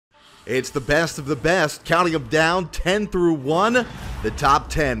It's the best of the best, counting them down 10 through 1. The top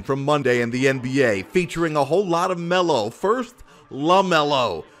 10 from Monday in the NBA, featuring a whole lot of Melo. First,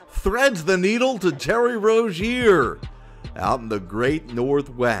 LaMelo threads the needle to Terry Rozier out in the great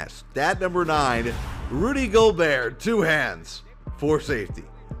Northwest. At number 9, Rudy Gobert, 2 hands for safety.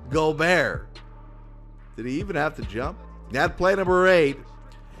 Gobert. Did he even have to jump? At play number 8,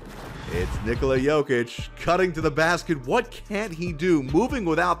 it's Nikola Jokic cutting to the basket. What can't he do? Moving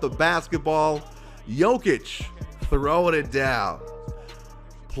without the basketball. Jokic throwing it down.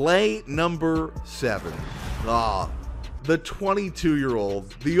 Play number 7. The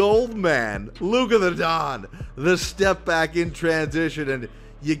 22-year-old, the old man, Luka the Don. The step back in transition, and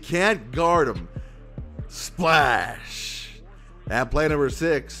you can't guard him. Splash. At play number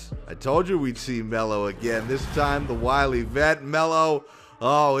 6, I told you we'd see Melo again. This time, the wily vet, Melo.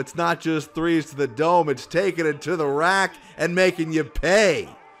 Oh, it's not just threes to the dome. It's taking it to the rack and making you pay.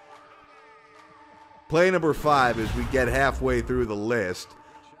 Play number 5 as we get halfway through the list.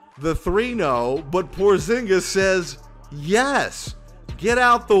 The 3 no, but Porzingis says yes. Get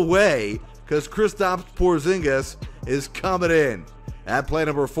out the way, because Kristaps Porzingis is coming in. At play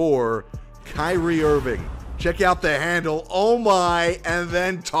number 4, Kyrie Irving. Check out the handle. Oh my, and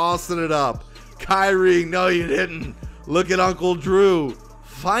then tossing it up. Kyrie, no you didn't. Look at Uncle Drew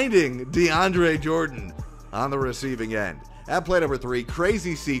finding DeAndre Jordan on the receiving end. At play number 3,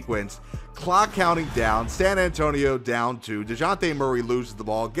 crazy sequence. Clock counting down. San Antonio down 2. DeJounte Murray loses the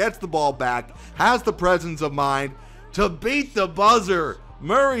ball, gets the ball back, has the presence of mind to beat the buzzer.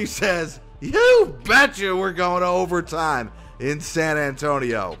 Murray says, "You betcha we're going to overtime" in San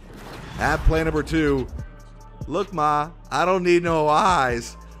Antonio. At play number 2, look, Ma, I don't need no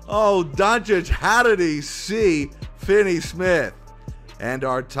eyes. Oh, Doncic, how did he see Finney Smith? And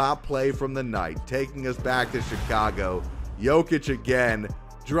our top play from the night, taking us back to Chicago. Jokic again,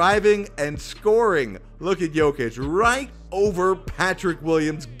 driving and scoring. Look at Jokic right over Patrick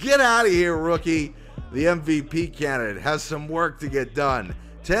Williams. Get out of here, rookie. The MVP candidate has some work to get done.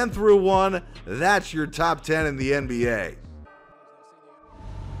 10 through 1, that's your top 10 in the NBA.